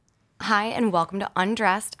Hi, and welcome to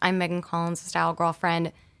Undressed. I'm Megan Collins, a style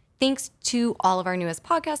girlfriend. Thanks to all of our newest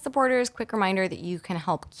podcast supporters. Quick reminder that you can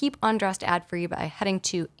help keep Undressed ad-free by heading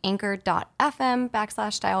to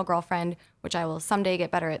anchor.fm/style girlfriend, which I will someday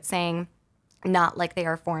get better at saying, not like they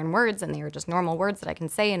are foreign words and they are just normal words that I can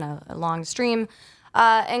say in a long stream,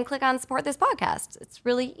 and click on support this podcast. It's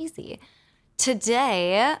really easy.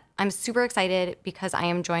 Today, I'm super excited because I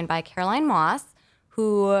am joined by Caroline Moss,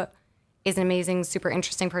 who is an amazing, super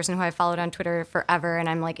interesting person who I've followed on Twitter forever, and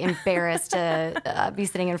I'm like embarrassed to be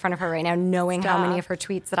sitting in front of her right now, knowing how many of her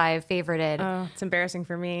tweets that I have favorited. Oh, it's embarrassing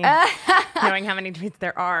for me, knowing how many tweets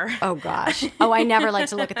there are. Oh gosh. Oh, I never like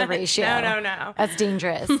to look at the ratio. No. That's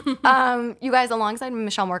dangerous. You guys, alongside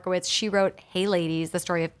Michelle Markowitz, she wrote "Hey Ladies," the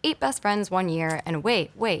story of 8 best friends 1 year, and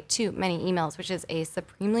Wait, Too Many Emails, which is a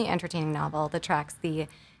supremely entertaining novel that tracks the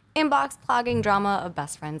inbox clogging drama of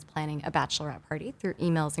best friends planning a bachelorette party through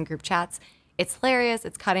emails and group chats. It's hilarious,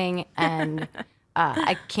 it's cutting, and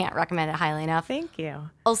I can't recommend it highly enough. Thank you.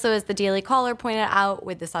 Also, as the Daily Caller pointed out,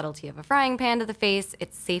 with the subtlety of a frying pan to the face,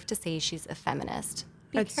 it's safe to say she's a feminist.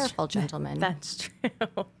 Be careful, gentlemen. That's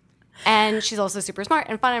true. And she's also super smart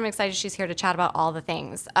and fun. I'm excited she's here to chat about all the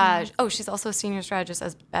things. She's also a senior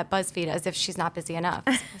strategist at BuzzFeed, as if she's not busy enough.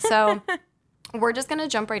 So we're just going to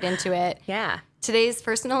jump right into it. Yeah. Today's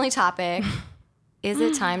first and only topic, is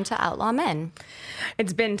it time to outlaw men?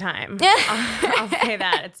 It's been time. I'll say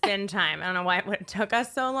that. It's been time. I don't know why it took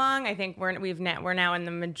us so long. I think we're now in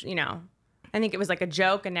the, I think it was like a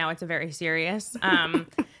joke and now it's a very serious.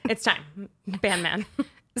 It's time. Ban men.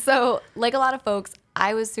 So, like a lot of folks,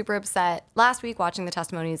 I was super upset last week watching the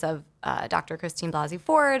testimonies of Dr. Christine Blasey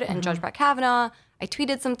Ford and Judge Brett Kavanaugh. I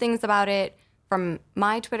tweeted some things about it from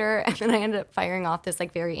my Twitter, and then I ended up firing off this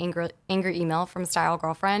like very angry email from Style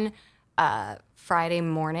Girlfriend Friday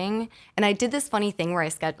morning. And I did this funny thing where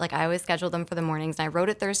I always schedule them for the mornings, and I wrote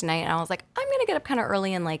it Thursday night, and I was like, I'm gonna get up kind of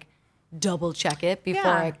early and like double check it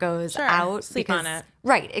before it goes out. Sleep on it.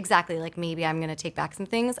 Right, exactly. Like maybe I'm gonna take back some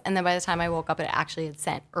things, and then by the time I woke up, it actually had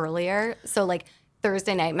sent earlier. So like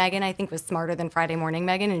Thursday night Megan, I think, was smarter than Friday morning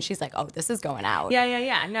Megan, and she's like, oh, this is going out.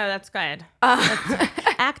 Yeah. No, that's good.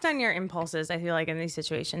 Act on your impulses. I feel like in these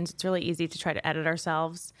situations, it's really easy to try to edit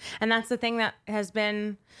ourselves. And that's the thing that has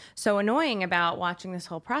been so annoying about watching this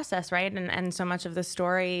whole process, right? And so much of the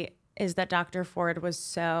story is that Dr. Ford was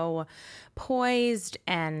so poised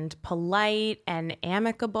and polite and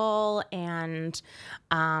amicable and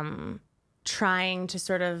trying to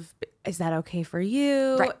sort of, is that okay for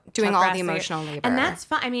you? Right. Doing all the emotional labor. And that's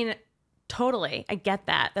fine. I mean, totally. I get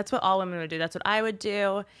that. That's what all women would do. That's what I would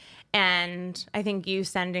do. And I think you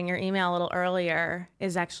sending your email a little earlier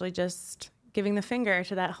is actually just giving the finger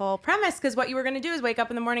to that whole premise, because what you were going to do is wake up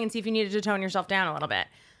in the morning and see if you needed to tone yourself down a little bit.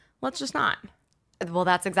 Let's just not. Well,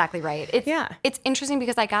 that's exactly right. It's interesting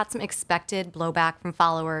because I got some expected blowback from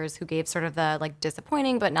followers who gave sort of the like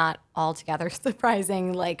disappointing but not altogether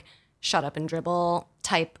surprising like shut up and dribble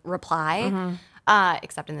type reply.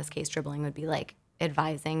 Except in this case, dribbling would be like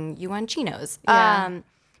advising you on chinos. Yeah.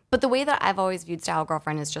 But the way that I've always viewed Style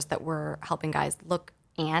Girlfriend is just that we're helping guys look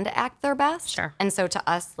and act their best. Sure. And so to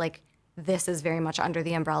us, like, this is very much under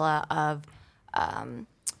the umbrella of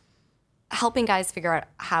helping guys figure out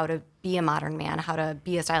how to be a modern man, how to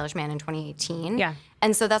be a stylish man in 2018. Yeah.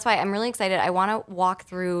 And so that's why I'm really excited. I want to walk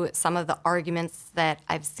through some of the arguments that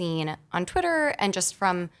I've seen on Twitter and just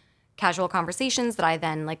from casual conversations that I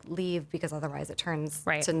then like leave because otherwise it turns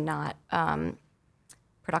to not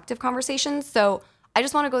productive conversations. So I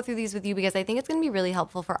just want to go through these with you because I think it's going to be really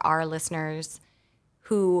helpful for our listeners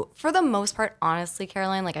who, for the most part, honestly,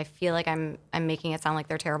 Caroline, like I feel like I'm making it sound like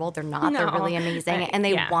they're terrible. They're not. No. They're really amazing, and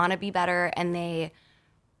they want to be better, and they,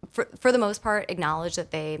 for the most part, acknowledge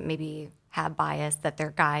that they maybe have bias, that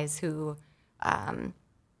they're guys who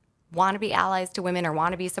want to be allies to women or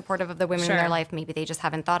want to be supportive of the women in their life. Maybe they just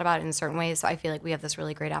haven't thought about it in certain ways. So I feel like we have this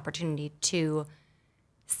really great opportunity to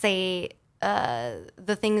say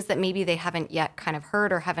the things that maybe they haven't yet kind of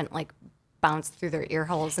heard or haven't like bounced through their ear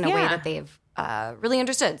holes in a way that they've really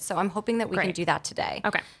understood. So I'm hoping that we can do that today.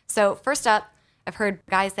 Okay. So first up, I've heard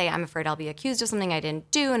guys say, I'm afraid I'll be accused of something I didn't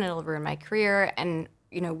do and it'll ruin my career. And,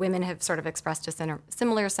 women have sort of expressed a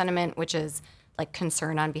similar sentiment, which is like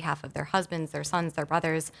concern on behalf of their husbands, their sons, their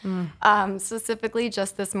brothers. Specifically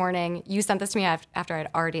just this morning, you sent this to me after I'd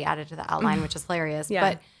already added to the outline, which is hilarious. Yeah.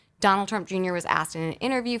 But Donald Trump Jr. was asked in an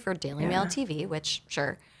interview for Daily Mail TV, which,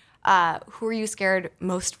 sure, who are you scared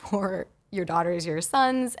most for, your daughters, your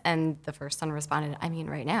sons? And the first son responded, I mean,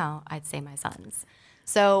 right now, I'd say my sons.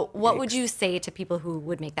 So what would you say to people who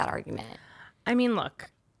would make that argument? I mean,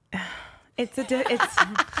 look, it's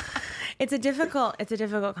It's a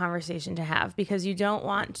difficult conversation to have because you don't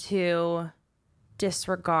want to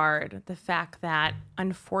disregard the fact that,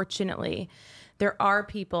 unfortunately, there are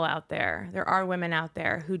people out there, there are women out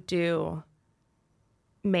there who do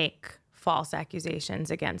make false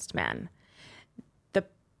accusations against men.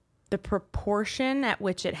 The proportion at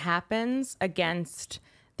which it happens against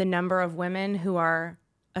the number of women who are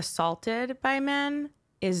assaulted by men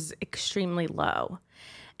is extremely low.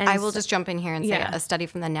 And I will just jump in here and say a study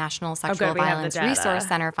from the National Sexual Violence Resource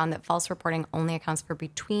Center found that false reporting only accounts for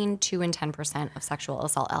between 2 and 10% of sexual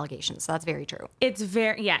assault allegations. So that's very true. It's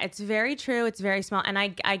very true. It's very small. And I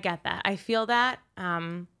get that. I feel that.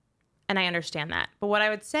 And I understand that. But what I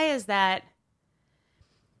would say is that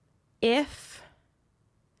if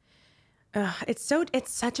it's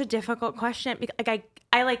such a difficult question. Like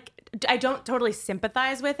I don't totally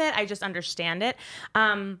sympathize with it. I just understand it.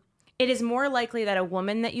 It is more likely that a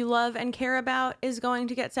woman that you love and care about is going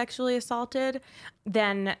to get sexually assaulted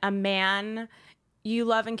than a man you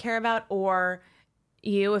love and care about, or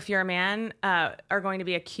you, if you're a man, are going to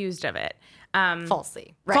be accused of it.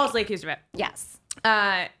 Falsely. Right. Falsely accused of it. Yes.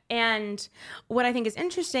 And what I think is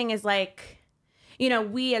interesting is, like, you know,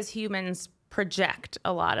 we as humans project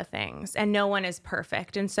a lot of things and no one is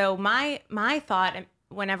perfect. And so my thought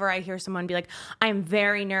whenever I hear someone be like, I'm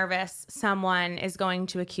very nervous someone is going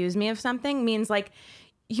to accuse me of something, means like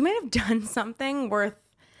you might have done something worth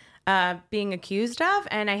being accused of.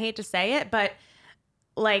 And I hate to say it, but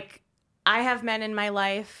like I have men in my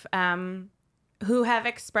life who have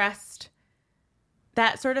expressed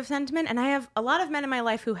that sort of sentiment. And I have a lot of men in my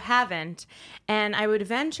life who haven't. And I would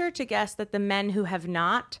venture to guess that the men who have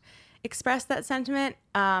not expressed that sentiment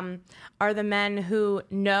are the men who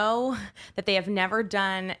know that they have never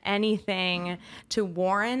done anything to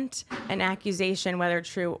warrant an accusation, whether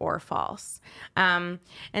true or false. And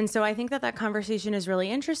so I think that conversation is really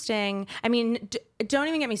interesting. I mean, don't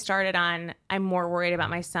even get me started on I'm more worried about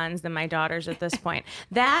my sons than my daughters at this point.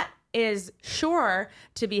 That is sure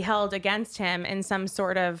to be held against him in some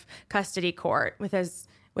sort of custody court with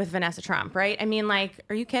Vanessa Trump, right? I mean, like,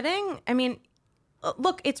 are you kidding? I mean,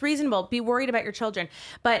 look, it's reasonable. Be worried about your children.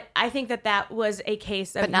 But I think that was a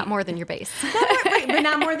case of... But not more than your base. Right, but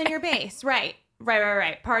not more than your base. Right.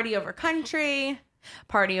 Party over country,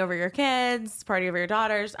 party over your kids, party over your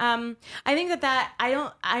daughters. I think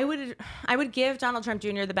I would give Donald Trump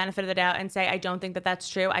Jr. the benefit of the doubt and say, I don't think that that's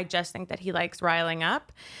true. I just think that he likes riling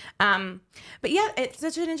up. But yeah, it's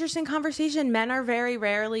such an interesting conversation. Men are very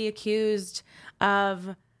rarely accused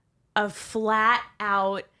of flat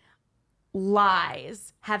out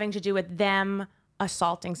lies having to do with them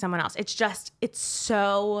assaulting someone else. It's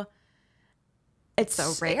so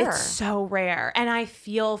rare. It's so rare. And I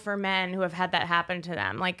feel for men who have had that happen to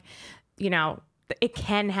them. Like, you know, it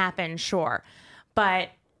can happen, sure.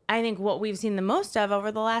 But I think what we've seen the most of over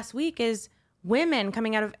the last week is women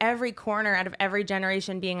coming out of every corner, out of every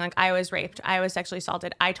generation, being like, I was raped, I was sexually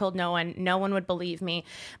assaulted, I told no one would believe me.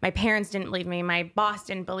 My parents didn't believe me, my boss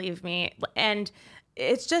didn't believe me. And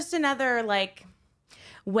it's just another like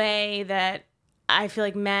way that I feel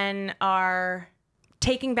like men are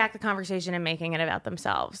taking back the conversation and making it about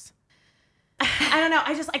themselves. I don't know.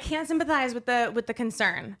 I can't sympathize with the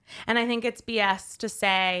concern. And I think it's BS to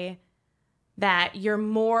say that you're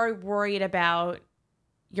more worried about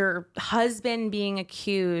your husband being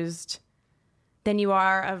accused than you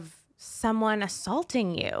are of someone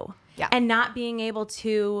assaulting you. Yeah. And not being able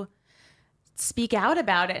to speak out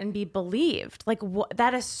about it and be believed. Like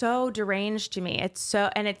that is so deranged to me. It's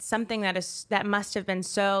something that must have been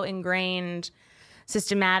so ingrained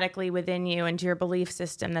systematically within you into your belief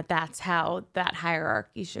system that's how that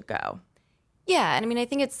hierarchy should go. Yeah, and I mean, I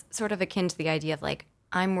think it's sort of akin to the idea of like,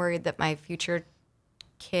 I'm worried that my future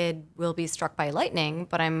kid will be struck by lightning,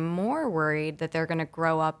 but I'm more worried that they're going to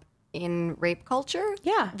grow up in rape culture.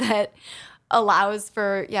 Yeah. That allows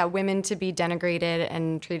for, women to be denigrated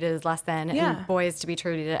and treated as less than, and boys to be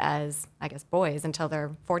treated as, I guess, boys until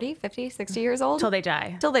they're 40, 50, 60 years old. Till they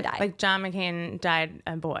die. Like John McCain died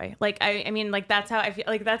a boy. Like, I mean, like, that's how I feel.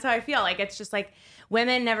 Like, that's how I feel. Like, it's just like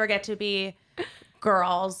women never get to be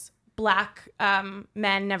girls. Black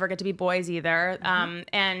men never get to be boys either.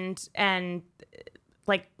 And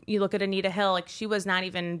like, you look at Anita Hill, like, she was not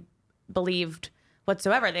even believed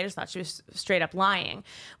whatsoever. They just thought she was straight up lying.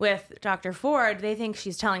 With Dr. Ford, they think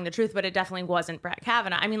she's telling the truth, but it definitely wasn't Brett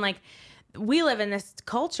Kavanaugh. I mean, like, we live in this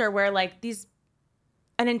culture where like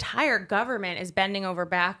an entire government is bending over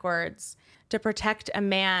backwards to protect a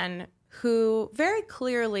man who very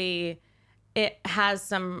clearly has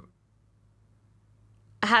some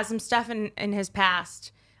stuff in his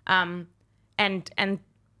past, and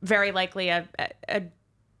very likely a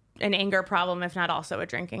an anger problem, if not also a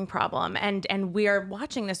drinking problem. And we are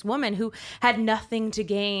watching this woman who had nothing to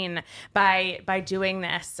gain by doing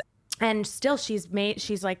this. And still she's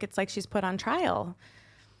like, it's like she's put on trial.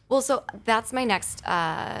 Well, so that's my next,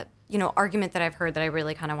 argument that I've heard that I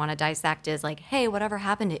really kind of want to dissect is like, hey, whatever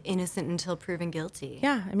happened to innocent until proven guilty?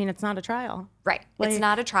 Yeah. I mean, it's not a trial. Right. Like, it's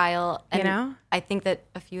not a trial. And I think that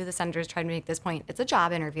a few of the senators tried to make this point. It's a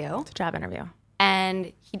job interview. It's a job interview.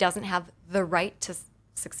 And he doesn't have the right to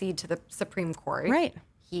succeed to the Supreme Court. Right.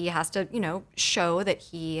 He has to, show that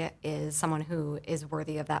he is someone who is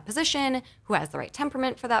worthy of that position, who has the right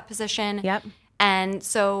temperament for that position. Yep. And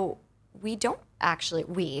so it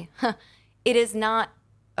is not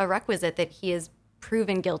a requisite that he is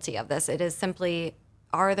proven guilty of this. It is simply,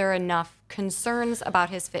 are there enough concerns about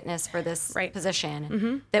his fitness for this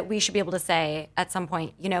position that we should be able to say at some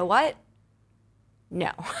point, you know what?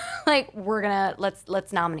 No, like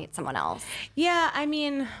let's nominate someone else. Yeah. I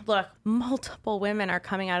mean, look, multiple women are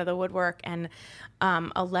coming out of the woodwork and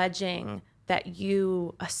alleging that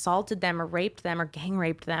you assaulted them or raped them or gang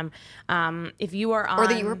raped them. If you are on, or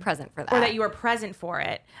that you were present for that, or that you were present for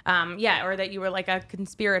it. Or that you were like a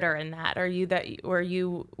conspirator in that, or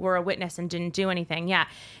you were a witness and didn't do anything. Yeah.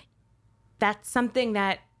 That's something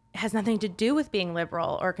that has nothing to do with being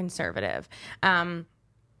liberal or conservative.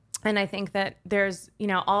 And I think that there's,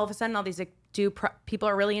 all of a sudden all these people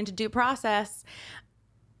are really into due process.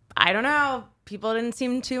 I don't know. People didn't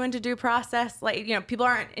seem too into due process. Like, people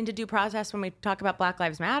aren't into due process when we talk about Black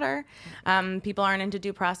Lives Matter. People aren't into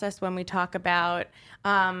due process when we talk about,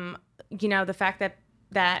 the fact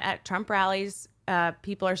that at Trump rallies,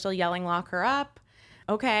 people are still yelling, "Lock her up."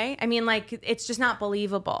 Okay. I mean, like, it's just not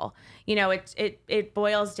believable. It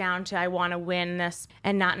boils down to, I want to win this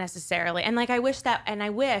and not necessarily. And like, I wish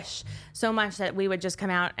so much that we would just come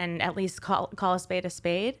out and at least call a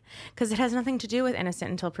spade, because it has nothing to do with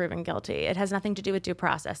innocent until proven guilty. It has nothing to do with due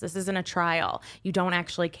process. This isn't a trial. You don't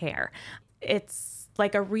actually care. It's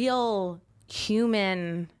like a real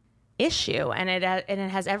human issue. And it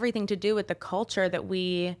has everything to do with the culture that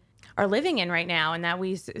we are living in right now and that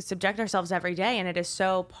we subject ourselves every day. And it is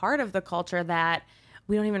so part of the culture that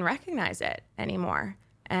we don't even recognize it anymore.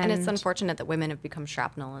 And it's unfortunate that women have become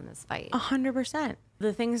shrapnel in this fight. 100%.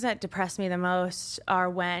 The things that depress me the most are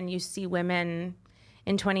when you see women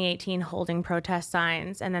in 2018 holding protest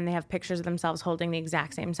signs, and then they have pictures of themselves holding the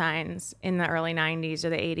exact same signs in the early 90s or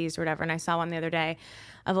the 80s or whatever. And I saw one the other day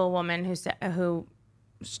of a woman who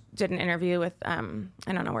did an interview with, I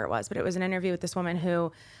don't know where it was, but it was an interview with this woman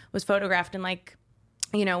who was photographed in, like,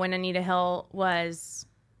 when Anita Hill was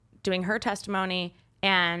doing her testimony,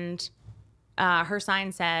 and her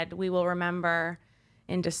sign said, "We will remember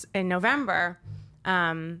in November."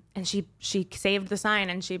 And she saved the sign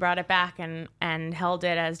and she brought it back and held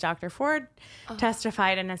it as Dr. Ford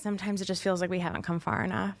testified. And sometimes it just feels like we haven't come far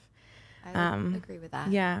enough. I would agree with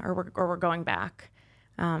that. Yeah. Or we're going back.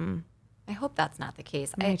 I hope that's not the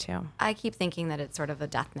case. Me too. I keep thinking that it's sort of a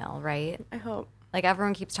death knell, right? I hope. Like,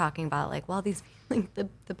 everyone keeps talking about, like, well, these, like,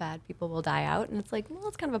 the bad people will die out. And it's like, well,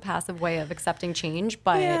 it's kind of a passive way of accepting change.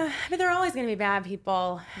 But yeah, I mean, there are always going to be bad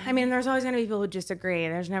people. I mean, there's always going to be people who disagree.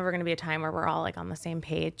 There's never going to be a time where we're all, like, on the same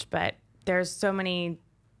page. But there's so many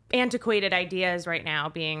antiquated ideas right now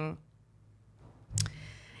being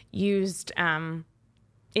used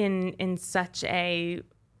in such a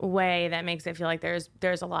way that makes it feel like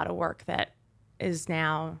there's a lot of work that is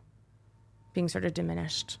now being sort of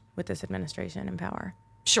diminished with this administration in power.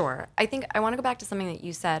 Sure. I think I want to go back to something that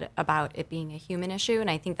you said about it being a human issue.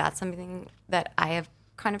 And I think that's something that I have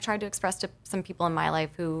kind of tried to express to some people in my life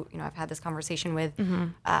who, I've had this conversation with,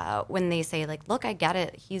 when they say, like, look, I get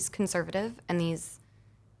it. He's conservative and these,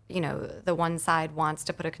 the one side wants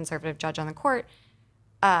to put a conservative judge on the court.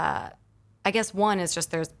 I guess one is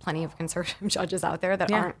just there's plenty of conservative judges out there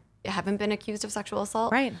that haven't been accused of sexual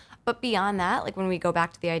assault. Right. But beyond that, like, when we go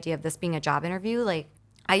back to the idea of this being a job interview, like,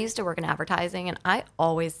 I used to work in advertising, and I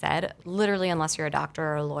always said, literally, unless you're a doctor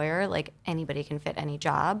or a lawyer, like, anybody can fit any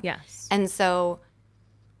job. Yes. And so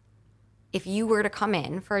if you were to come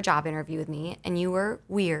in for a job interview with me and you were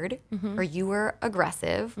weird or you were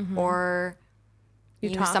aggressive or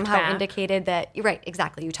you somehow back. Indicated that, right,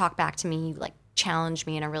 exactly, you talk back to me, you, like, challenge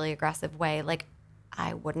me in a really aggressive way, like,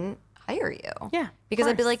 I wouldn't hire you. Yeah. Because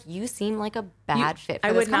I'd be like, you seem like a bad fit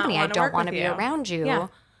for this company. I don't want to be around you. Yeah.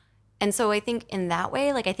 And so I think in that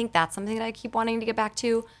way, like, I think that's something that I keep wanting to get back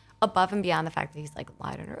to, above and beyond the fact that he's, like,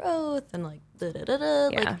 lied under oath and, like, da-da-da-da.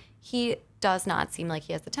 Yeah. Like, he does not seem like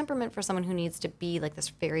he has the temperament for someone who needs to be, like, this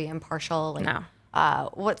very impartial, like, no.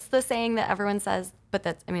 What's the saying that everyone says? But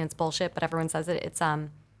that's, I mean, it's bullshit, but everyone says it. It's,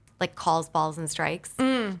 like, calls balls and strikes.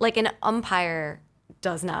 Like, an umpire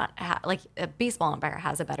does not have, like, a baseball umpire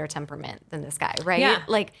has a better temperament than this guy, right? Yeah.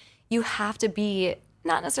 Like, you have to be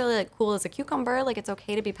not necessarily like cool as a cucumber. Like, it's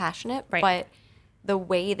okay to be passionate, right. but the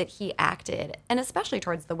way that he acted, and especially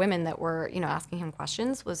towards the women that were, you know, asking him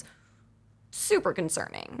questions, was super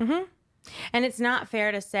concerning. Mm-hmm. And it's not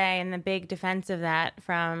fair to say, and the big defense of that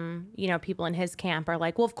from, you know, people in his camp are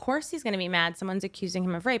like, well, of course he's going to be mad. Someone's accusing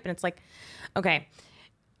him of rape. And it's like, okay,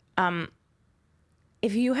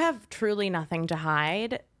 if you have truly nothing to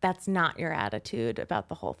hide, that's not your attitude about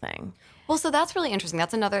the whole thing. Well, so that's really interesting.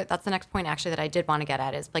 That's the next point actually that I did want to get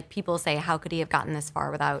at is, like, people say, how could he have gotten this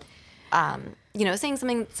far without, you know, saying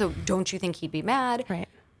something? So don't you think he'd be mad? Right.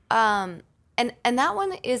 And that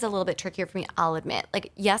one is a little bit trickier for me, I'll admit.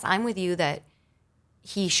 Like, yes, I'm with you that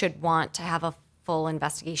he should want to have a full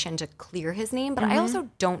investigation to clear his name, but I also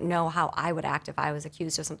don't know how I would act if I was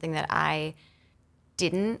accused of something that I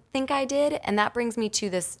didn't think I did. And that brings me to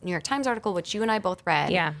this New York Times article, which you and I both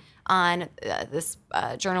read. Yeah. On this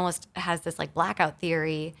journalist has this, like, blackout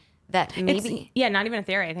theory that maybe... not even a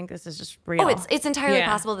theory. I think this is just real. Oh, it's entirely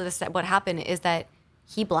possible that what happened is that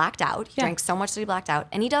he blacked out. He drank so much that he blacked out,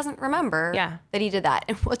 and he doesn't remember that he did that.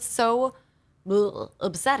 And what's so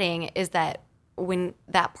upsetting is that when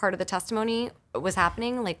that part of the testimony was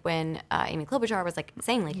happening, like when Amy Klobuchar was, like,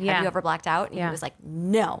 saying, like, have you ever blacked out? And he was like,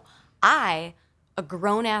 no. A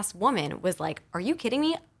grown-ass woman, was like, are you kidding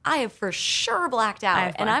me? I have for sure blacked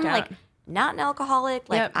out. And I'm like, not an alcoholic.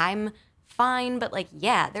 Like, I'm fine. But, like,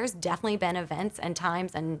 yeah, there's definitely been events and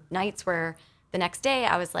times and nights where the next day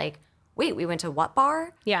I was like, wait, we went to what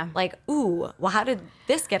bar? Yeah. Like, ooh, well, how did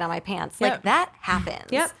this get on my pants? Like, that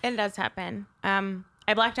happens. Yep, it does happen.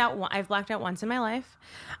 I've blacked out once in my life.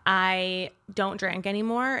 I don't drink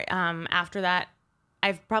anymore. After that,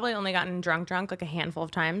 I've probably only gotten drunk like a handful of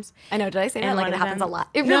times. I know. Did I say that? Like, it happens a lot.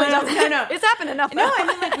 It really does. No. It's happened enough. No, I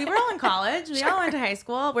mean, like, we were all in college. We all went to high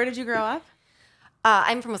school. Where did you grow up?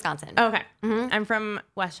 I'm from Wisconsin. Okay. I'm from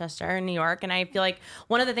Westchester, New York. And I feel like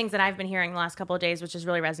one of the things that I've been hearing the last couple of days, which has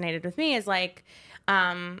really resonated with me, is, like,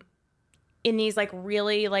 in these, like,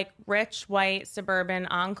 really, like, rich, white, suburban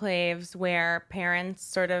enclaves where parents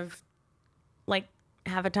sort of, like,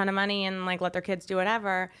 have a ton of money and, like, let their kids do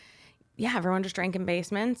whatever. Yeah, everyone just drank in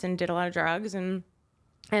basements and did a lot of drugs. And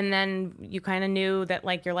then you kind of knew that,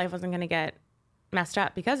 like, your life wasn't going to get messed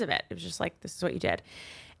up because of it. It was just like, this is what you did.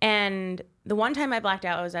 And the one time I blacked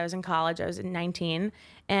out was I was in college. I was 19,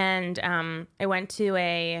 and I went to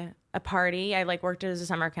a party. I, like, worked as a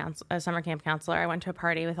summer camp counselor. I went to a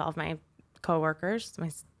party with all of my coworkers, my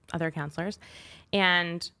other counselors,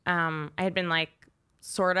 and I had been, like,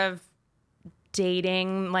 sort of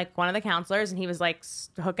dating, like, one of the counselors, and he was, like,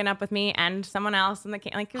 hooking up with me and someone else in the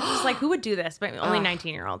camp. Like, it was just like, who would do this? But only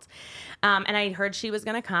 19-year-olds. And I heard she was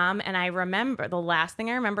gonna come, and I remember the last thing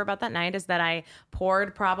I remember about that night is that I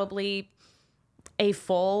poured probably a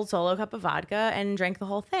full solo cup of vodka and drank the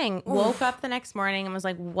whole thing. Oof. Woke up the next morning and was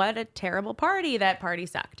like, what a terrible party. That party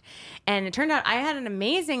sucked. And it turned out I had an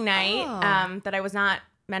amazing night that I was not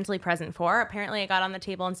mentally present for. Apparently I got on the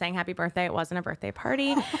table and sang happy birthday. It wasn't a birthday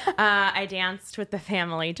party. I danced with the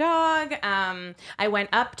family dog. I went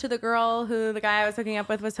up to the girl who the guy I was hooking up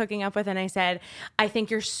with, and I said, I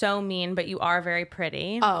think you're so mean, but you are very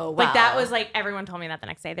pretty. Oh, wow. Like, that was, like, everyone told me that the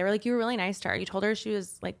next day. They were like, you were really nice to her. You told her she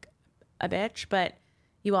was, like, a bitch, but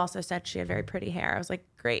you also said she had very pretty hair. I was like,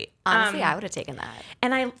 great. Honestly, I would have taken that.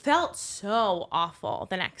 And I felt so awful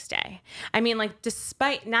the next day. I mean, like,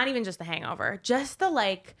 despite not even just the hangover, just the,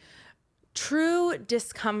 like, true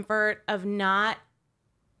discomfort of not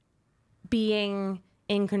being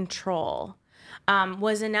in control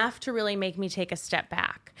was enough to really make me take a step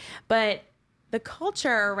back. But the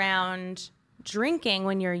culture around drinking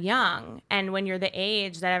when you're young and when you're the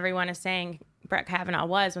age that everyone is saying Brett Kavanaugh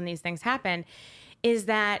was when these things happen is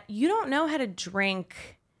that you don't know how to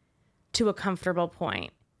drink to a comfortable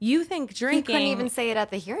point. You think drinking... He couldn't even say it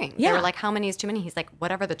at the hearing. Yeah. They were like, how many is too many? He's like,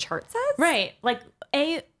 whatever the chart says? Right. Like,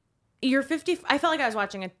 you're 50... I felt like I was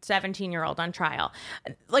watching a 17-year-old on trial.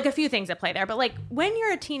 Like, a few things at play there. But, like, when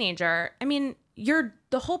you're a teenager, I mean,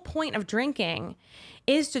 the whole point of drinking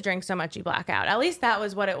is to drink so much you black out. At least that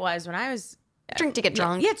was what it was when I was... Drink to get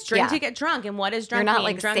drunk. Yeah, it's drink to get drunk. And what is drunk You're not, mean?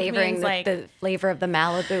 like, Drunk savoring means, like, the flavor of the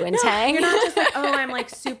Malibu and Tang. You're not just like, oh, I'm, like,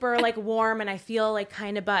 super, like, warm and I feel, like,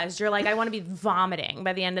 kind of buzzed. You're like, I want to be vomiting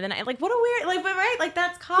by the end of the night. Like, what a weird, like, but right? Like,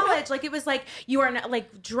 that's college. Like, it was like, you are not,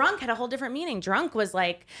 like, drunk had a whole different meaning. Drunk was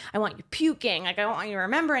like, I want you puking. Like, I don't want you to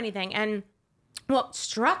remember anything. And what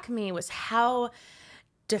struck me was how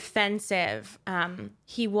defensive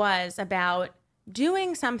he was about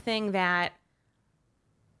doing something that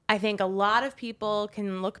I think a lot of people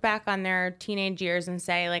can look back on their teenage years and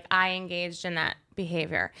say, like, I engaged in that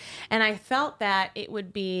behavior. And I felt that it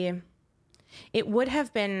would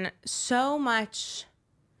have been so much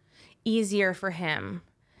easier for him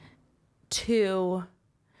to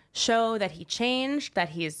show that he changed, that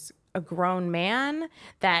he's a grown man,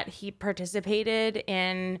 that he participated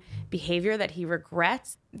in behavior that he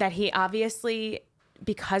regrets, that he obviously,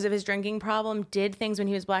 because of his drinking problem, did things when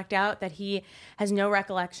he was blacked out that he has no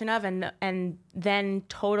recollection of, and then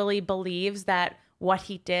totally believes that what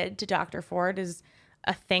he did to Dr. Ford is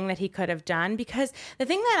a thing that he could have done. Because the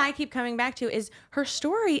thing that I keep coming back to is her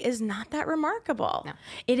story is not that remarkable. No.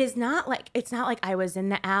 It's not like I was in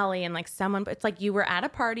the alley and like someone, but it's like you were at a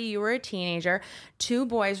party, you were a teenager, two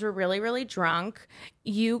boys were really, really drunk.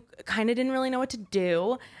 You kind of didn't really know what to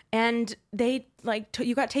do. And they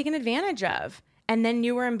you got taken advantage of. And then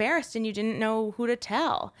you were embarrassed and you didn't know who to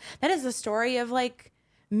tell. That is the story of like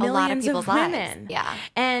millions of women. Lives. Yeah.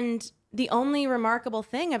 And the only remarkable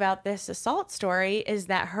thing about this assault story is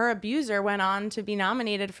that her abuser went on to be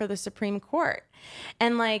nominated for the Supreme Court.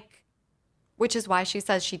 And like, which is why she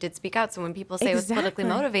says she did speak out. So when people say it was politically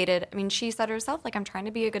motivated, I mean, she said herself, like, I'm trying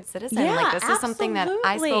to be a good citizen. Yeah, like, this absolutely. is something that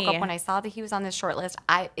I spoke up when I saw that he was on this short list.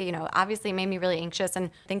 Obviously it made me really anxious, and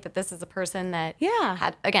think that this is a person that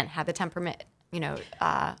had the temperament,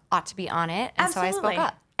 ought to be on it. And absolutely. So I spoke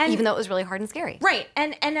up, even though it was really hard and scary. Right.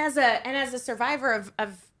 And as a survivor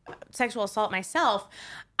of sexual assault myself,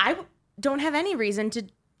 I don't have any reason to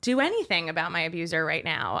do anything about my abuser right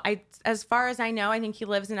now. As far as I know, I think he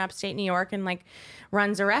lives in upstate New York and like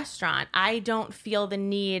runs a restaurant. I don't feel the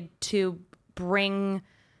need to bring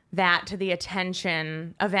that to the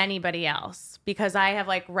attention of anybody else because I have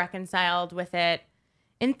like reconciled with it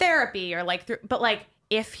in therapy or like but like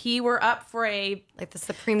if he were up for a like the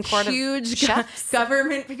Supreme Court huge of chefs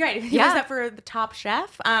government, right? If he was up for the top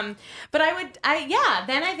chef. But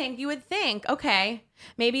then I think you would think, okay,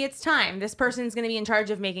 maybe it's time. This person's going to be in charge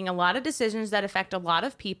of making a lot of decisions that affect a lot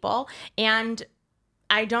of people, and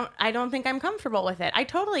I don't think I'm comfortable with it. I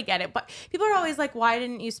totally get it, but people are always like, why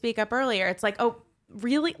didn't you speak up earlier? It's like, oh,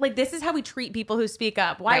 really? Like this is how we treat people who speak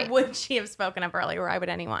up. Why would she have spoken up earlier? Why would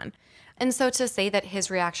anyone? And so to say that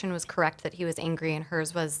his reaction was correct, that he was angry, and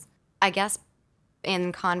hers was, I guess,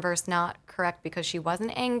 in converse, not correct because she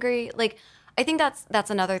wasn't angry. Like, I think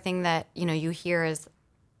that's another thing that, you hear is,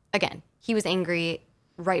 again, he was angry,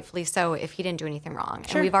 rightfully so, if he didn't do anything wrong.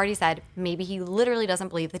 Sure. And we've already said maybe he literally doesn't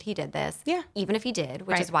believe that he did this. Yeah. Even if he did,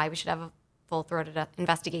 which is why we should have a full-throated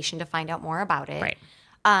investigation to find out more about it. Right.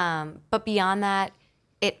 But beyond that,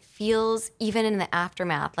 it feels, even in the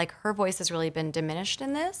aftermath, like her voice has really been diminished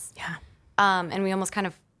in this. Yeah. And we almost kind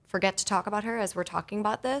of forget to talk about her as we're talking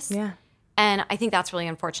about this. Yeah. And I think that's really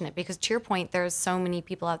unfortunate because, to your point, there's so many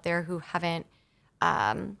people out there who haven't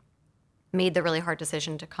made the really hard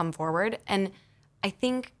decision to come forward. And I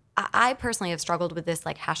think I personally have struggled with this,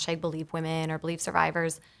 like, #BelieveWomen or Believe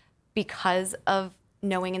Survivors, because of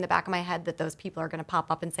knowing in the back of my head that those people are going to pop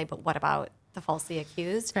up and say, but what about the falsely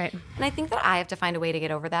accused? Right. And I think that I have to find a way to get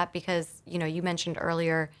over that because, you mentioned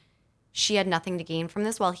earlier she had nothing to gain from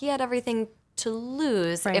this. Well, he had everything to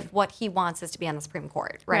lose if what he wants is to be on the Supreme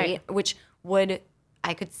Court, right? Which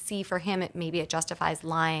I could see for him, maybe it justifies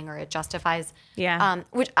lying or it justifies,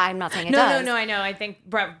 which I'm not saying it does. No, I know. I think,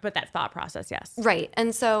 but that thought process, yes. Right.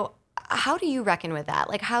 And so how do you reckon with that?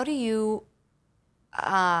 Like, how do you,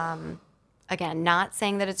 again, not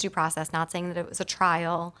saying that it's due process, not saying that it was a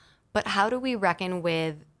trial, but how do we reckon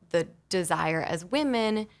with the desire as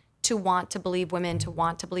women to want to believe women, to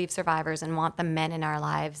want to believe survivors, and want the men in our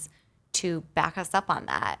lives to back us up on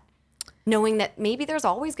that, knowing that maybe there's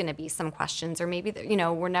always going to be some questions, or maybe,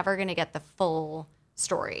 we're never going to get the full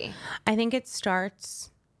story? I think it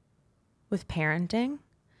starts with parenting.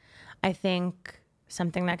 I think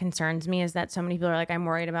something that concerns me is that so many people are like, I'm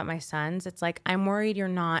worried about my sons. It's like, I'm worried you're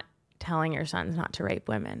not telling your sons not to rape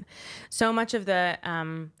women. So much of the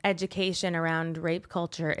education around rape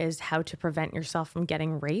culture is how to prevent yourself from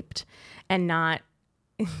getting raped, and not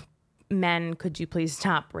men, could you please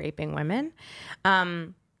stop raping women?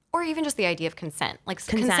 Or even just the idea of consent. Like,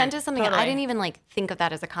 consent is something I didn't even think of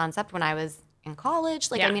that as a concept when I was in college.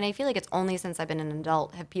 I mean, I feel like it's only since I've been an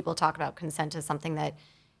adult have people talked about consent as something that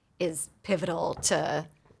is pivotal to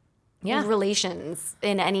relations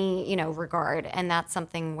in any, regard. And that's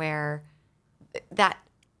something where that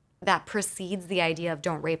precedes the idea of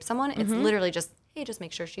don't rape someone. It's literally just, hey, just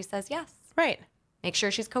make sure she says yes. Right. Make sure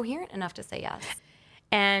she's coherent enough to say yes.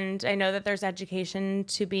 And I know that there's education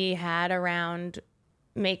to be had around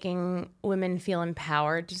making women feel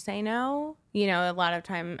empowered to say no. A lot of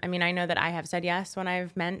time, I mean, I know that I have said yes when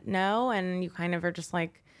I've meant no, and you kind of are just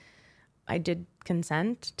like, I did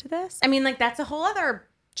consent to this. I mean, like, that's a whole other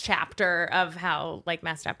chapter of how, like,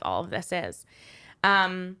 messed up all of this is.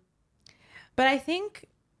 But I think,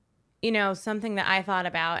 you know, something that I thought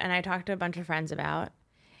about and I talked to a bunch of friends about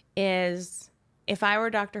is if I were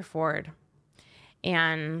Dr. Ford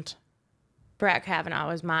and Brett Kavanaugh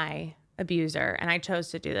was my abuser and I chose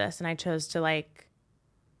to do this and I chose to, like,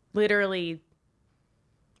 literally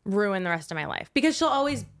ruin the rest of my life. Because she'll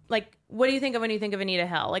always, like, what do you think of when you think of Anita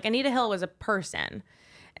Hill? Like, Anita Hill was a person,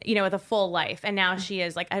 you know, with a full life. And now she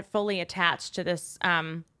is, like, fully attached to this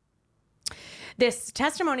this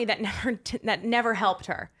testimony that never helped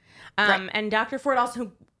her. Right. And Dr. Ford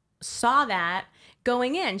also saw that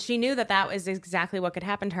going in. She knew that that was exactly what could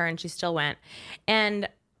happen to her, and she still went. And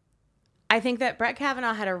I think that Brett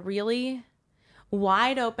Kavanaugh had a really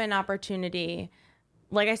wide open opportunity,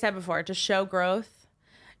 like I said before, to show growth,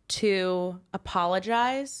 to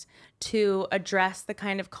apologize, to address the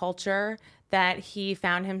kind of culture that he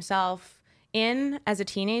found himself in as a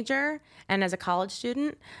teenager and as a college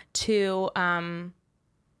student, to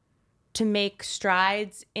make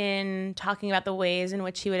strides in talking about the ways in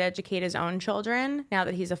which he would educate his own children now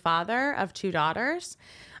that he's a father of 2 daughters.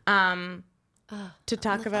 To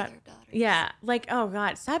talk about, yeah, like, oh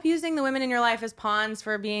God, stop using the women in your life as pawns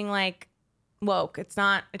for being, like, woke. It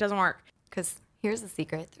doesn't work. Because here's the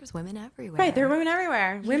secret: there's women everywhere. Right, there are women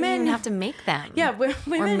everywhere. Women didn't have to make them. Yeah, women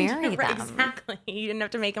or marry them. Exactly. You didn't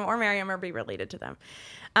have to make them or marry them or be related to them.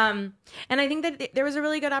 And I think that there was a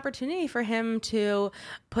really good opportunity for him to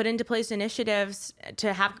put into place initiatives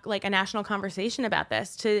to have, like, a national conversation about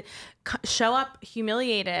this, to show up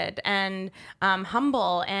humiliated and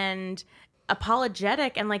humble and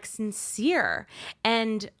apologetic and, like, sincere.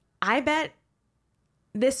 And I bet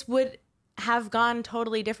this would have gone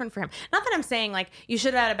totally different for him. Not that I'm saying, like, you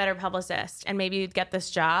should have had a better publicist and maybe you'd get this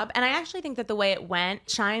job. And I actually think that the way it went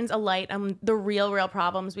shines a light on the real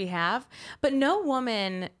problems we have. But no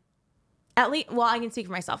woman, at least, well, I can speak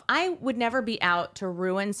for myself. I would never be out to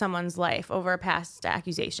ruin someone's life over a past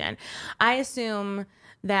accusation. I assume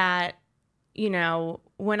that, you know,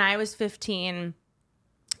 when I was 15,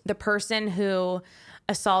 the person who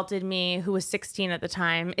assaulted me, who was 16 at the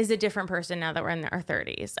time, is a different person now that we're in our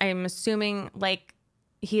 30s. I'm assuming, like,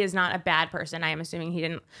 he is not a bad person. I am assuming he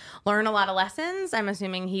didn't learn a lot of lessons. I'm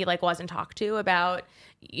assuming he, like, wasn't talked to about,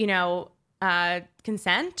 you know,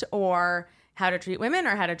 consent or how to treat women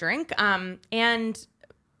or how to drink. And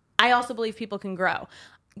I also believe people can grow.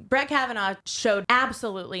 Brett Kavanaugh showed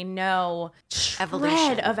absolutely no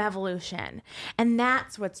shred of evolution. And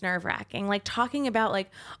that's what's nerve-wracking. Like, talking about, like,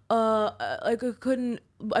 I wouldn't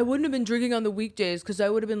have been drinking on the weekdays because I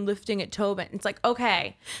would have been lifting at Tobin. It's like,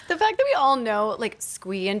 okay. The fact that we all know, like,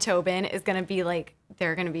 Squee and Tobin is going to be, like,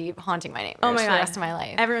 they're going to be haunting my nightmares for the rest of my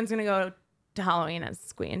life. Everyone's going to go to Halloween as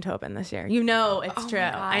Squee and Tobin this year. You know it's true.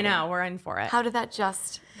 I know. We're in for it. How did that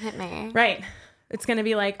just hit me? Right. It's going to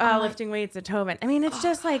be like, lifting weights at Tobin. I mean, it's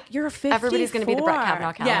just like, you're 54. Everybody's going to be the Brett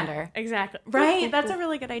Kavanaugh calendar. Yeah, exactly. Right. That's a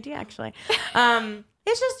really good idea, actually.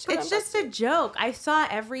 It's just a joke. I saw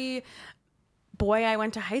every boy I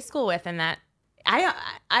went to high school with, and that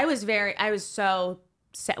I was so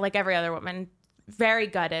sad, like every other woman, very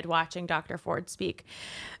gutted watching Dr. Ford speak.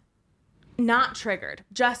 Not triggered,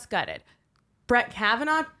 just gutted. Brett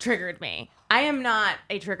Kavanaugh triggered me. I am not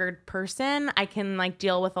a triggered person. I can, like,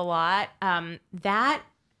 deal with a lot.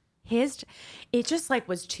 It just, like,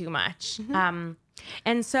 was too much. Mm-hmm.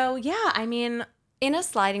 And so, yeah, I mean, in a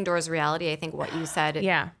sliding doors reality, I think what you said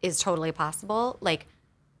is totally possible. Like,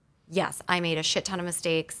 yes, I made a shit ton of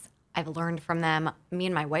mistakes. I've learned from them. Me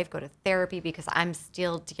and my wife go to therapy because I'm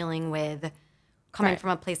still dealing with coming from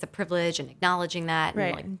a place of privilege and acknowledging that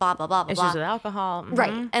and, like, blah, blah, blah, blah, issues with alcohol. Mm-hmm.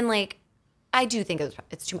 Right. And, like, I do think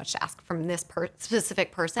it's too much to ask from this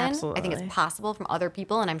specific person. Absolutely. I think it's possible from other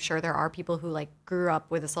people, and I'm sure there are people who, like, grew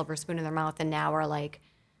up with a silver spoon in their mouth and now are, like,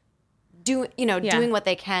 doing what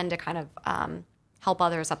they can to kind of help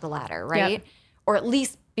others up the ladder, right? Yep. Or at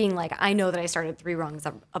least being like, I know that I started 3 rungs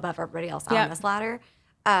above everybody else on this ladder.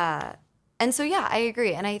 And so, yeah, I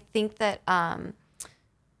agree. And I think that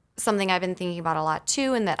something I've been thinking about a lot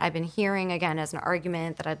too, and that I've been hearing again as an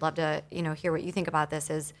argument that I'd love to, hear what you think about this,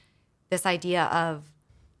 is this idea of,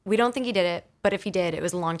 we don't think he did it, but if he did, it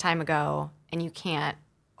was a long time ago, and you can't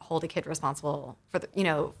hold a kid responsible for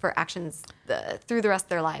for actions through the rest of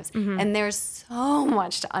their lives. Mm-hmm. And there's so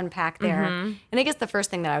much to unpack there. Mm-hmm. And I guess the first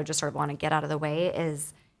thing that I would just sort of want to get out of the way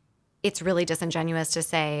is, it's really disingenuous to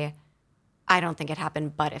say, I don't think it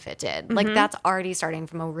happened, but if it did. Mm-hmm. Like, that's already starting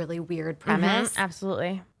from a really weird premise. Mm-hmm.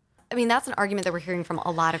 Absolutely. I mean, that's an argument that we're hearing from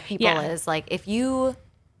a lot of people is, like, if you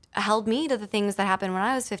held me to the things that happened when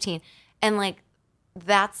I was 15, and, like,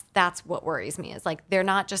 that's what worries me is like they're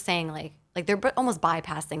not just saying like they're almost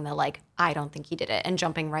bypassing the like I don't think he did it and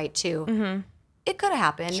jumping right to it could have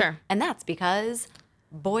happened. Sure. And that's because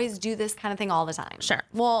boys do this kind of thing all the time. Sure.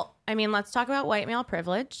 Well, I mean, let's talk about white male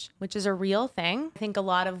privilege, which is a real thing. I think a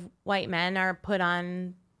lot of white men are put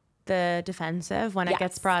on the defensive when it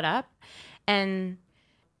gets brought up. And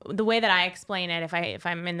the way that I explain it, if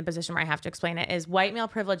I'm in the position where I have to explain it, is white male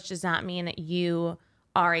privilege does not mean that you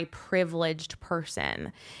are a privileged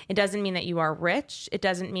person. It doesn't mean that you are rich. It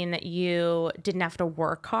doesn't mean that you didn't have to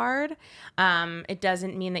work hard. It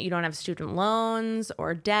doesn't mean that you don't have student loans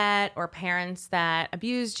or debt or parents that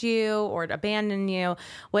abused you or abandoned you.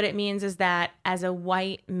 What it means is that as a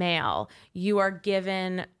white male, you are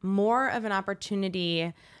given more of an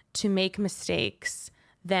opportunity to make mistakes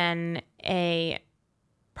than a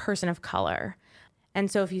person of color.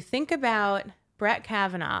 And so if you think about Brett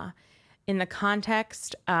Kavanaugh in the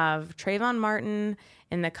context of Trayvon Martin,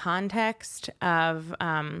 in the context of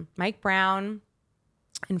Mike Brown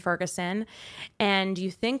in Ferguson, and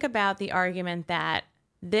you think about the argument that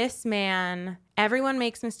this man, everyone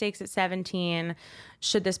makes mistakes at 17.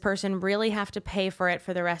 Should this person really have to pay for it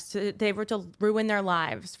for the rest? They were to ruin their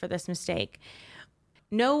lives for this mistake.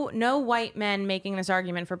 No white men making this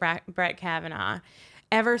argument for Brett Kavanaugh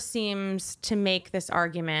ever seems to make this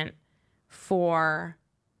argument for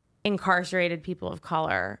incarcerated people of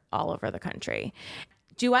color all over the country.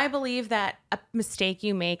 Do I believe that a mistake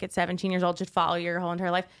you make at 17 years old should follow you your whole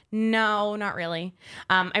entire life? No, not really.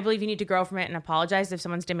 I believe you need to grow from it and apologize if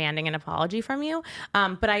someone's demanding an apology from you.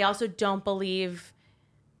 But I also don't believe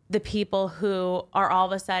the people who are all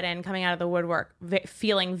of a sudden coming out of the woodwork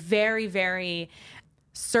feeling very, very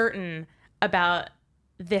certain about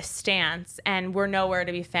this stance and we're nowhere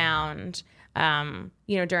to be found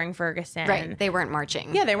during Ferguson. Right. They weren't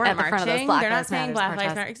marching. Yeah, they weren't marching. The front of those Black They're not Lives saying Matter Black Lives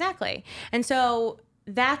protests. Matter. Exactly. And so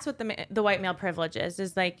that's what the white male privilege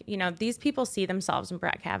is like, these people see themselves in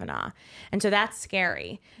Brett Kavanaugh. And so that's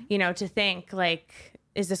scary, to think like,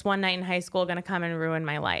 is this one night in high school going to come and ruin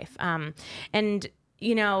my life?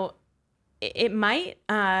 It might,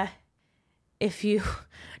 if you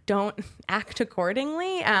don't act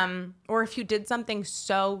accordingly, or if you did something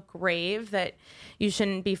so grave that you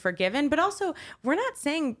shouldn't be forgiven. But also, we're not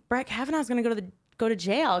saying Brett Kavanaugh is going to go to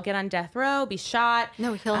jail, get on death row, be shot.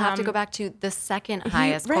 No, he'll have to go back to the second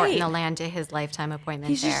highest court in the land to his lifetime appointment.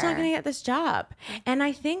 He's just not going to get this job. And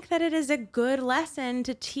I think that it is a good lesson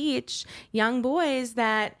to teach young boys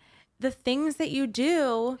that the things that you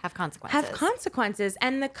do have consequences.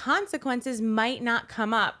 And the consequences might not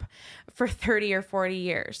come up for 30 or 40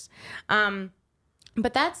 years.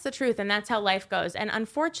 But that's the truth, and that's how life goes. And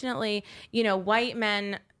unfortunately, white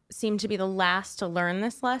men seem to be the last to learn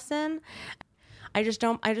this lesson. I just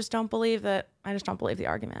don't believe that. I just don't believe the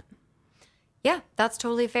argument. Yeah, that's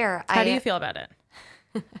totally fair. How do you feel about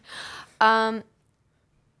it?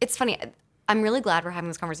 It's funny. I'm really glad we're having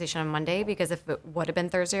this conversation on Monday, because if it would have been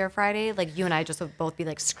Thursday or Friday, like you and I just would both be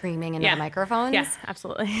like screaming into the microphones. Yeah,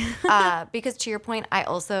 absolutely. Because to your point, I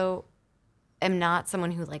also am not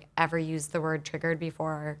someone who like ever used the word triggered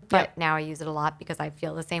before, but now I use it a lot because I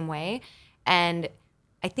feel the same way. And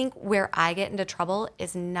I think where I get into trouble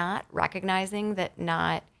is not recognizing that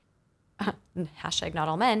hashtag not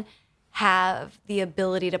all men have the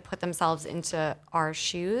ability to put themselves into our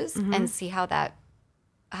shoes and see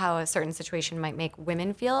how a certain situation might make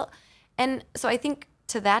women feel. And so I think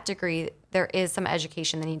to that degree, there is some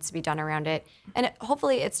education that needs to be done around it. And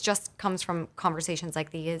hopefully it's just comes from conversations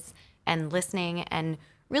like these and listening and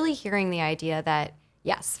really hearing the idea that,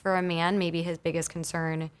 yes, for a man, maybe his biggest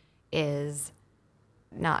concern is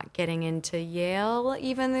not getting into Yale,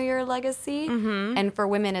 even though your legacy. And for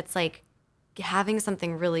women, it's like having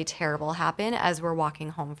something really terrible happen as we're walking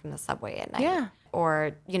home from the subway at night. Yeah.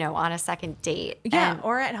 Or, on a second date. Yeah,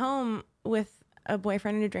 or at home with a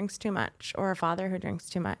boyfriend who drinks too much or a father who drinks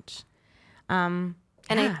too much. You're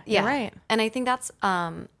right. And I think that's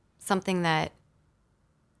something that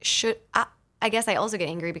I guess I also get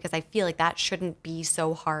angry because I feel like that shouldn't be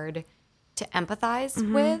so hard to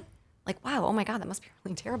empathize with. Like, wow, oh my God, that must be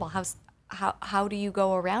really terrible. How do you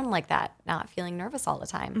go around like that, not feeling nervous all the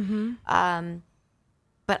time?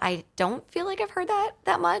 But I don't feel like I've heard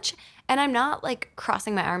that much. And I'm not like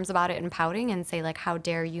crossing my arms about it and pouting and say like, how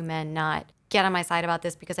dare you men not get on my side about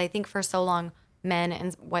this? Because I think for so long, men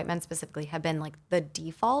and white men specifically have been like the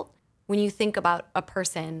default. When you think about a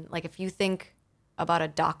person, like if you think about a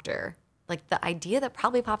doctor, like the idea that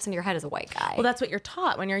probably pops into your head is a white guy. Well, that's what you're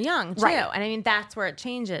taught when you're young too. Right. And I mean, that's where it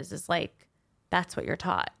changes. Is like, that's what you're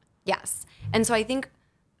taught. Yes. And so I think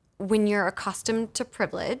when you're accustomed to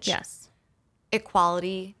privilege, yes,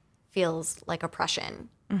 equality, feels like oppression.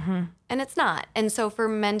 And it's not. And so for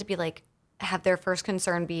men to be like, have their first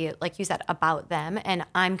concern be, like you said, about them, and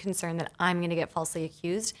I'm concerned that I'm going to get falsely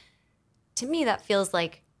accused, to me that feels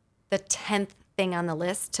like the 10th thing on the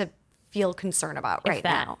list to feel concerned about right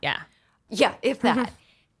now. Yeah, if that.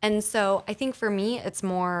 And so I think for me, it's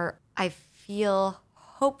more, I feel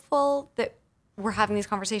hopeful that we're having these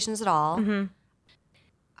conversations at all.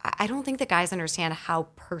 I don't think that guys understand how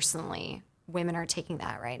personally women are taking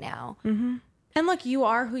that right now. And look, you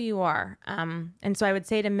are who you are. And so I would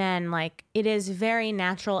say to men, like, it is very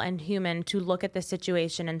natural and human to look at the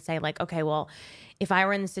situation and say, like, okay, well, if I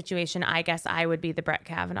were in the situation, I guess I would be the Brett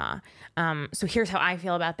Kavanaugh. So here's how I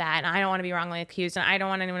feel about that. And I don't want to be wrongly accused. And I don't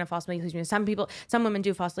want anyone to falsely accuse me. Some women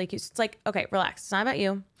do falsely accuse. It's like, okay, relax. It's not about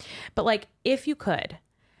you. But like, if you could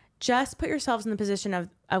just put yourselves in the position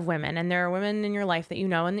of women, and there are women in your life that you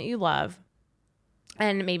know and that you love,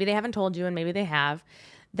 and maybe they haven't told you, and maybe they have,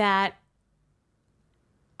 that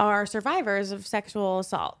are survivors of sexual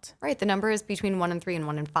assault. Right. The number is between 1 in 3 and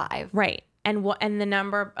 1 in 5. Right. And the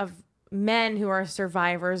number of men who are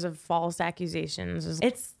survivors of false accusations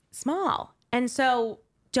it's small. And so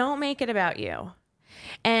don't make it about you.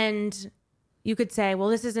 And you could say, well,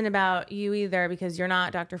 this isn't about you either because you're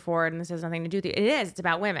not Dr. Ford and this has nothing to do with you. It is. It's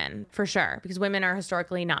about women, for sure, because women are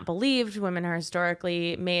historically not believed. Women are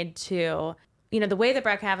historically made to, the way that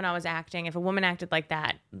Brett Kavanaugh was acting, if a woman acted like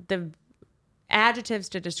that, the adjectives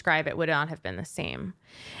to describe it would not have been the same.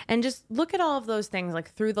 And just look at all of those things like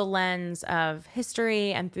through the lens of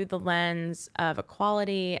history and through the lens of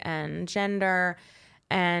equality and gender,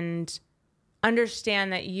 and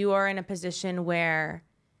understand that you are in a position where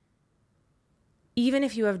even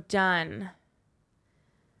if you have done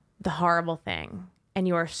the horrible thing and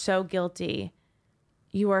you are so guilty,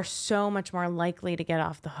 you are so much more likely to get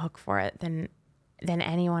off the hook for it than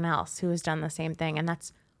anyone else who has done the same thing. And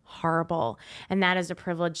that's horrible. And that is a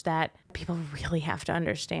privilege that people really have to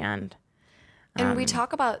understand. And we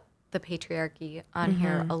talk about the patriarchy on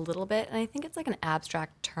here a little bit, and I think it's like an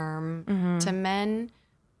abstract term to men,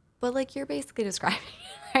 but like you're basically describing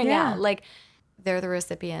it right now. Like they're the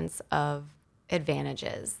recipients of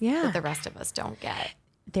advantages that the rest of us don't get.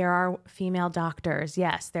 There are female doctors.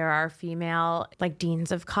 Yes. There are female like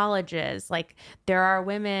deans of colleges. Like there are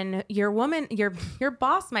women, your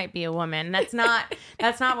boss might be a woman. That's not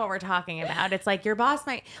what we're talking about. It's like your boss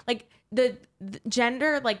might like the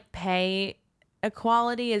gender, like pay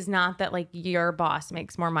equality is not that like your boss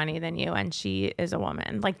makes more money than you and she is a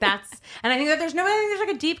woman. Like that's, and I think that there's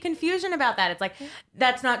like a deep confusion about that. It's like,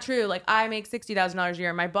 that's not true. Like I make $60,000 a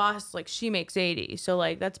year. My boss, like she makes 80. So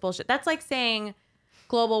like, that's bullshit. That's like saying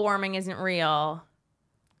global warming isn't real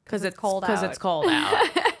because it's cold out.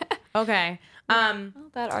 Okay. Well,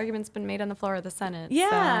 that argument's been made on the floor of the Senate.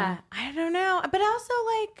 Yeah. So. I don't know. But also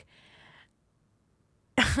like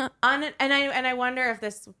I wonder if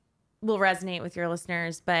this will resonate with your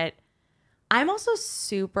listeners, but I'm also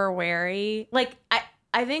super wary. Like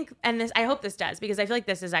I think, and this, I hope this does, because I feel like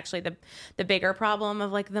this is actually the bigger problem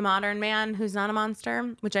of like the modern man who's not a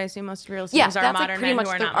monster, which I assume most of your listeners are modern men who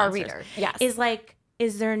are not our monsters. Reader. Yes. Is like,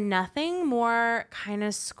 is there nothing more kind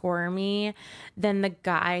of squirmy than the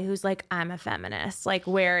guy who's like, I'm a feminist, like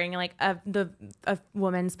wearing like a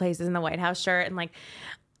woman's places in the White House shirt and like,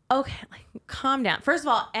 okay, like calm down. First of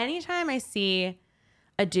all, anytime I see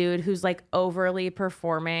a dude who's like overly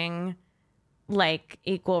performing like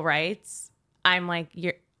equal rights, I'm like,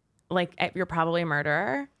 you're probably a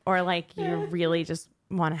murderer, or like you really just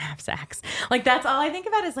want to have sex. Like that's all I think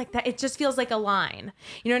about is like that. It just feels like a line.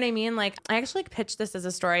 You know what I mean? Like I actually pitched this as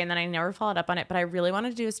a story and then I never followed up on it, but I really wanted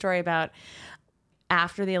to do a story about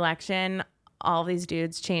after the election, all these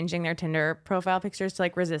dudes changing their Tinder profile pictures to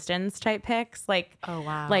like resistance type pics. Like, oh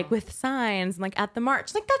wow. Like with signs and like at the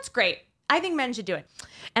march. Like that's great. I think men should do it.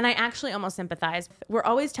 And I actually almost sympathize. We're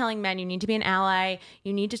always telling men, you need to be an ally.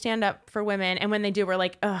 You need to stand up for women. And when they do, we're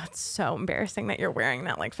like, oh, it's so embarrassing that you're wearing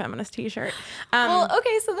that like feminist t-shirt. Well,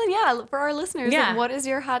 okay. So then, for our listeners, like, what is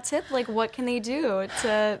your hot tip? Like, what can they do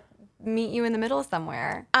to meet you in the middle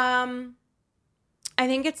somewhere? I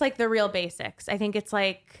think it's like the real basics. I think it's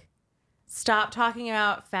like, stop talking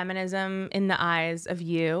about feminism in the eyes of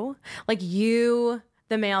you. Like you,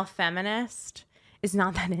 the male feminist, is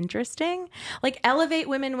not that interesting. Like elevate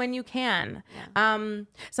women when you can. Yeah.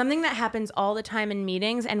 Something that happens all the time in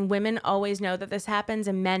meetings, and women always know that this happens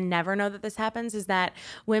and men never know that this happens, is that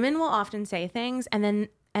women will often say things and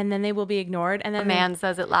then they will be ignored. And then a man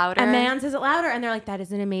says it louder. And they're like, that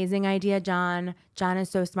is an amazing idea, John. John is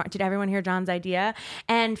so smart. Did everyone hear John's idea?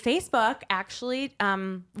 And Facebook actually,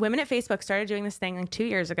 women at Facebook started doing this thing like 2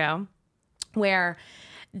 years ago where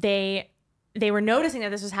they they were noticing that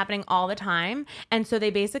this was happening all the time. And so they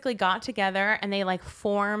basically got together and they like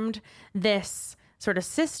formed this sort of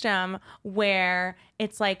system where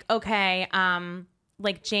it's like, okay,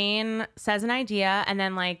 like Jane says an idea and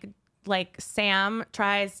then like Sam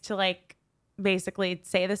tries to like basically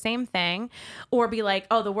say the same thing, or be like,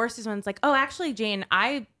 oh, the worst is when it's like, oh, actually, Jane,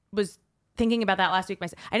 I was thinking about that last week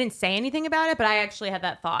myself. I didn't say anything about it, but I actually had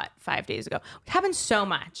that thought 5 days ago. It happens so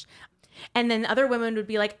much. And then other women would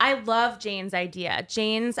be like, I love Jane's idea.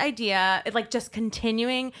 It, like just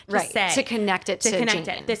continuing to say. To connect it to connect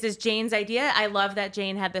Jane. it. This is Jane's idea. I love that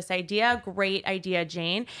Jane had this idea. Great idea,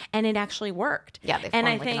 Jane. And it actually worked. Yeah, they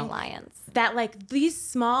formed like an alliance. That like these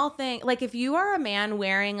small things, like if you are a man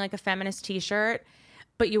wearing like a feminist t-shirt,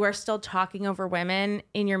 but you are still talking over women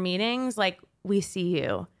in your meetings, like we see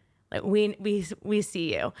you. Like we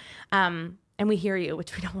see you. And we hear you,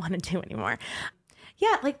 which we don't want to do anymore.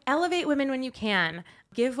 Yeah, like elevate women when you can.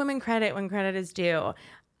 Give women credit when credit is due.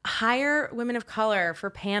 Hire women of color for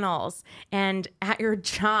panels and at your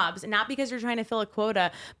jobs, not because you're trying to fill a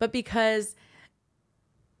quota, but because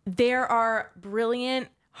there are brilliant,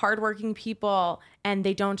 hardworking people and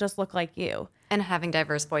they don't just look like you. And having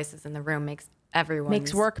diverse voices in the room makes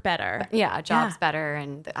work better. Yeah, jobs better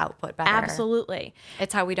and the output better. Absolutely.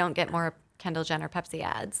 It's how we don't get more Kendall Jenner Pepsi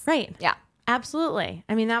ads. Right. Yeah. Absolutely.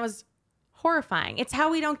 I mean, that was horrifying. It's how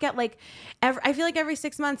we don't get like I feel like every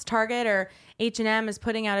 6 months Target or H&M is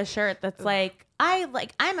putting out a shirt that's like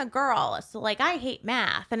I'm a girl, so like I hate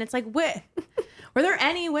math. And it's like, what? Were there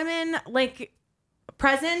any women like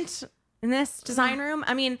present in this design room?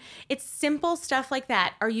 I mean, it's simple stuff like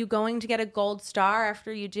that. Are you going to get a gold star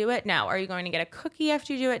after you do it? No. Are you going to get a cookie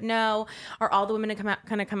after you do it? No. Are all the women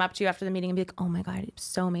going to come up to you after the meeting and be like, oh my God, it was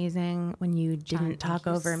so amazing when you didn't talk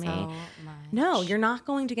over me. No, you're not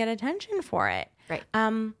going to get attention for it. Right.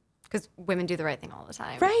 Because women do the right thing all the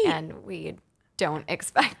time. Right. And we don't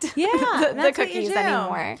expect the cookies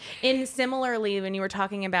anymore. And similarly, when you were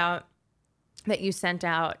talking about that you sent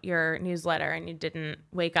out your newsletter and you didn't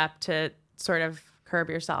wake up to sort of curb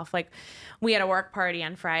yourself. Like we had a work party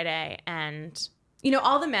on Friday and, you know,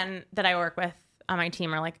 all the men that I work with on my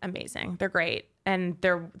team are like amazing. They're great. And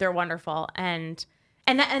they're wonderful. And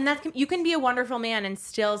that's, you can be a wonderful man and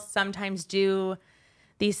still sometimes do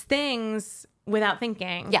these things without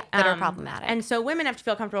thinking. Yeah, that are problematic. And so women have to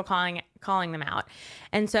feel comfortable calling them out.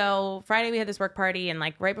 And so Friday we had this work party and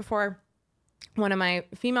like right before one of my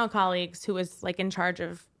female colleagues who was like in charge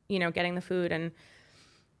of, you know, getting the food and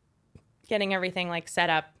getting everything like set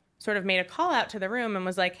up, sort of made a call out to the room and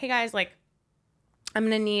was like, hey guys, like I'm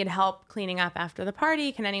going to need help cleaning up after the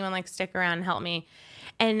party. Can anyone like stick around and help me?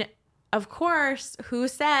 And of course, who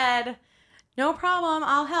said, no problem,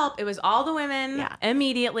 I'll help? It was all the women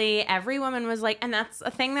immediately. Every woman was like, and that's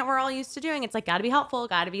a thing that we're all used to doing. It's like, got to be helpful,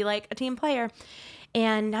 got to be like a team player.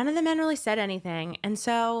 And none of the men really said anything. And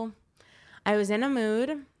so I was in a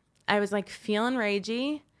mood. I was like feeling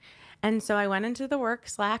ragey. And so I went into the work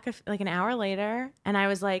Slack like an hour later and I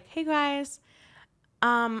was like, hey guys,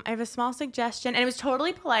 I have a small suggestion. And it was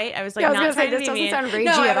totally polite. I was like, not trying to be mean. This doesn't sound ragey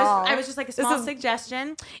at all. I was just like a small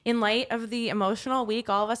suggestion. In light of the emotional week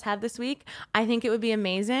all of us had this week, I think it would be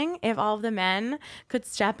amazing if all of the men could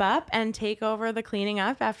step up and take over the cleaning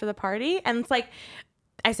up after the party. And it's like,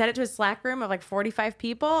 I said it to a Slack room of like 45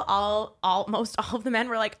 people. Most all of the men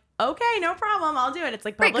were like, okay, no problem, I'll do it. It's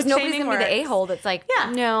like public because nobody's gonna be the a-hole that's like,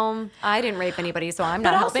 no, I didn't rape anybody, so I'm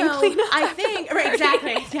not helping clean up. I think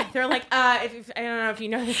exactly. Yeah, they're like, if I don't know if you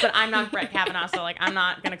know this, but I'm not Brett Kavanaugh, so like I'm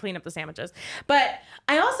not gonna clean up the sandwiches. But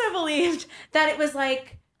I also believed that it was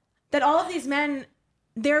like that all of these men,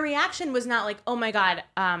 their reaction was not like, oh my God,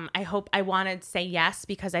 I wanted to say yes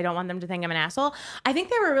because I don't want them to think I'm an asshole. I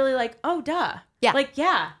think they were really like, oh duh. Yeah. Like,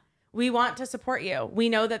 yeah, we want to support you. We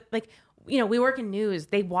know that like, you know, we work in news.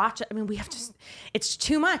 They watch it. I mean, we have to, it's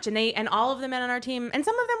too much. And all of the men on our team, and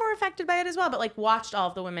some of them were affected by it as well, but like watched all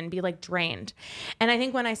of the women be like drained. And I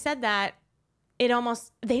think when I said that, it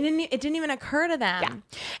didn't even occur to them.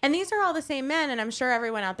 Yeah. And these are all the same men. And I'm sure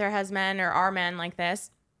everyone out there has men or are men like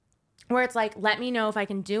this, where it's like, let me know if I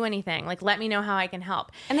can do anything. Like, let me know how I can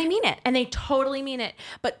help. And they mean it. And they totally mean it.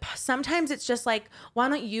 But sometimes it's just like, why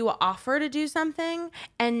don't you offer to do something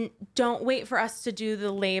and don't wait for us to do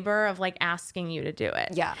the labor of like asking you to do it.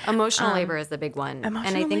 Yeah. Emotional labor is the big one. And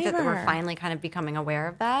I think that we're finally kind of becoming aware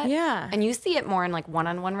of that. Yeah. And you see it more in like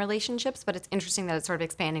one-on-one relationships, but it's interesting that it's sort of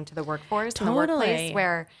expanding to the workforce and the Totally. workplace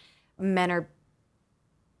where men are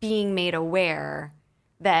being made aware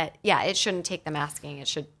that, it shouldn't take them asking. It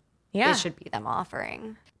should be them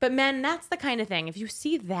offering. But men, that's the kind of thing. If you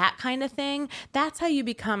see that kind of thing, that's how you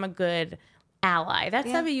become a good ally.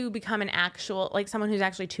 That's how you become an actual, like someone who's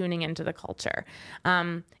actually tuning into the culture.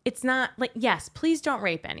 It's not like, yes, please don't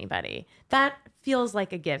rape anybody. That feels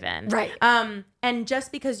like a given. Right. And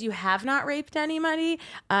just because you have not raped anybody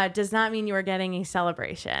does not mean you are getting a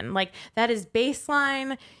celebration. Like that is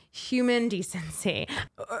baseline human decency.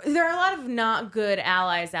 There are a lot of not good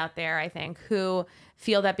allies out there, I think, who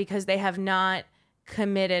feel that because they have not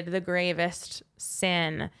committed the gravest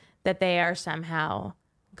sin that they are somehow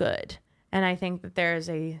good. And I think that there is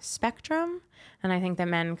a spectrum, and I think that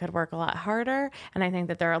men could work a lot harder, and I think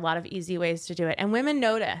that there are a lot of easy ways to do it. And women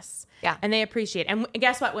notice. Yeah. And they appreciate. And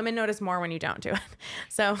guess what? Women notice more when you don't do it.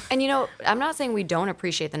 So. And I'm not saying we don't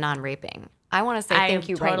appreciate the non-raping. I want to say thank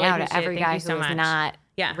you right now to every guy who has not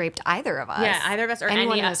raped either of us. Yeah, either of us or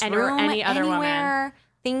anyone any, in this room, or any other anywhere. woman.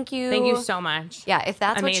 Thank you. Thank you so much. Yeah, if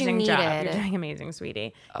that's amazing what you job. needed. You're doing amazing,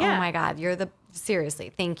 sweetie. Oh my God,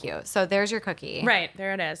 seriously, thank you. So there's your cookie. Right,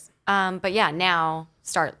 there it is. But yeah, now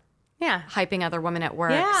start hyping other women at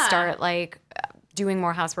work. Yeah. Start like doing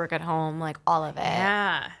more housework at home, like all of it.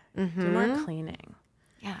 Yeah. Do more cleaning.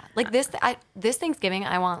 Yeah. Like this Thanksgiving,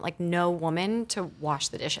 I want like no woman to wash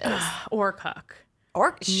the dishes. Or cook.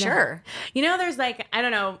 Or sure. You know, there's like, I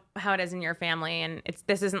don't know how it is in your family, and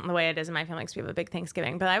this isn't the way it is in my family because we have a big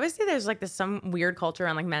Thanksgiving, but I always see there's like some weird culture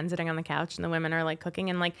on like men sitting on the couch and the women are like cooking,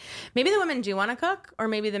 and like maybe the women do want to cook or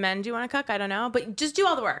maybe the men do want to cook. I don't know, but just do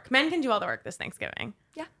all the work. Men can do all the work this Thanksgiving.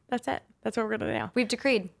 Yeah. That's it. That's what we're going to do. We've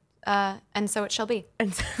decreed. And so it shall be.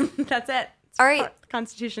 And so that's it. It's all right.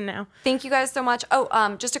 Constitution now. Thank you guys so much.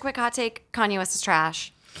 Oh, just a quick hot take. Kanye West is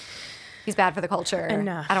trash. He's bad for the culture.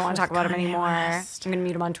 Enough. I don't want to talk about him anymore. West. I'm going to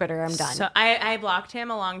mute him on Twitter. I'm done. So I blocked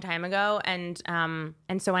him a long time ago, and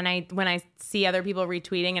so when I see other people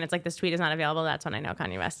retweeting and it's like this tweet is not available, that's when I know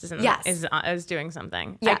Kanye West is doing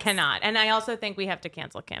something. Yes. I cannot, and I also think we have to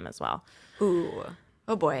cancel Kim as well. Ooh,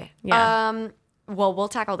 oh boy. Yeah. Well, we'll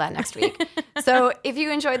tackle that next week. So if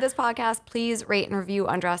you enjoyed this podcast, please rate and review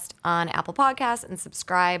Undressed on Apple Podcasts and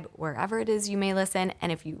subscribe wherever it is you may listen.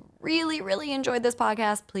 And if you really, really enjoyed this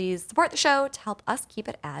podcast, please support the show to help us keep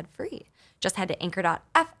it ad-free. Just head to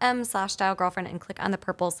anchor.fm/stylegirlfriend and click on the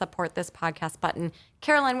purple support this podcast button.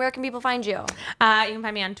 Caroline, where can people find you? You can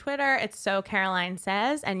find me on Twitter. It's So Caroline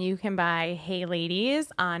Says, and you can buy Hey Ladies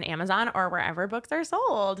on Amazon or wherever books are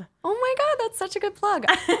sold. Oh my God, that's such a good plug.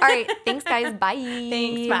 All right. Thanks, guys. Bye.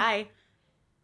 Thanks. Bye.